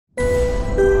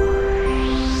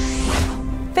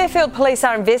Fairfield police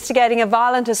are investigating a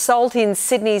violent assault in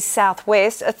Sydney's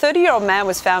southwest. A 30-year-old man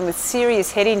was found with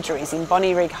serious head injuries in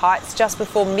Bonnyrigg Heights just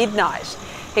before midnight.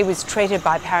 He was treated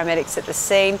by paramedics at the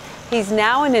scene. He's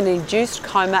now in an induced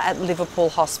coma at Liverpool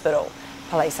Hospital.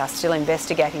 Police are still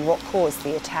investigating what caused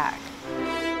the attack.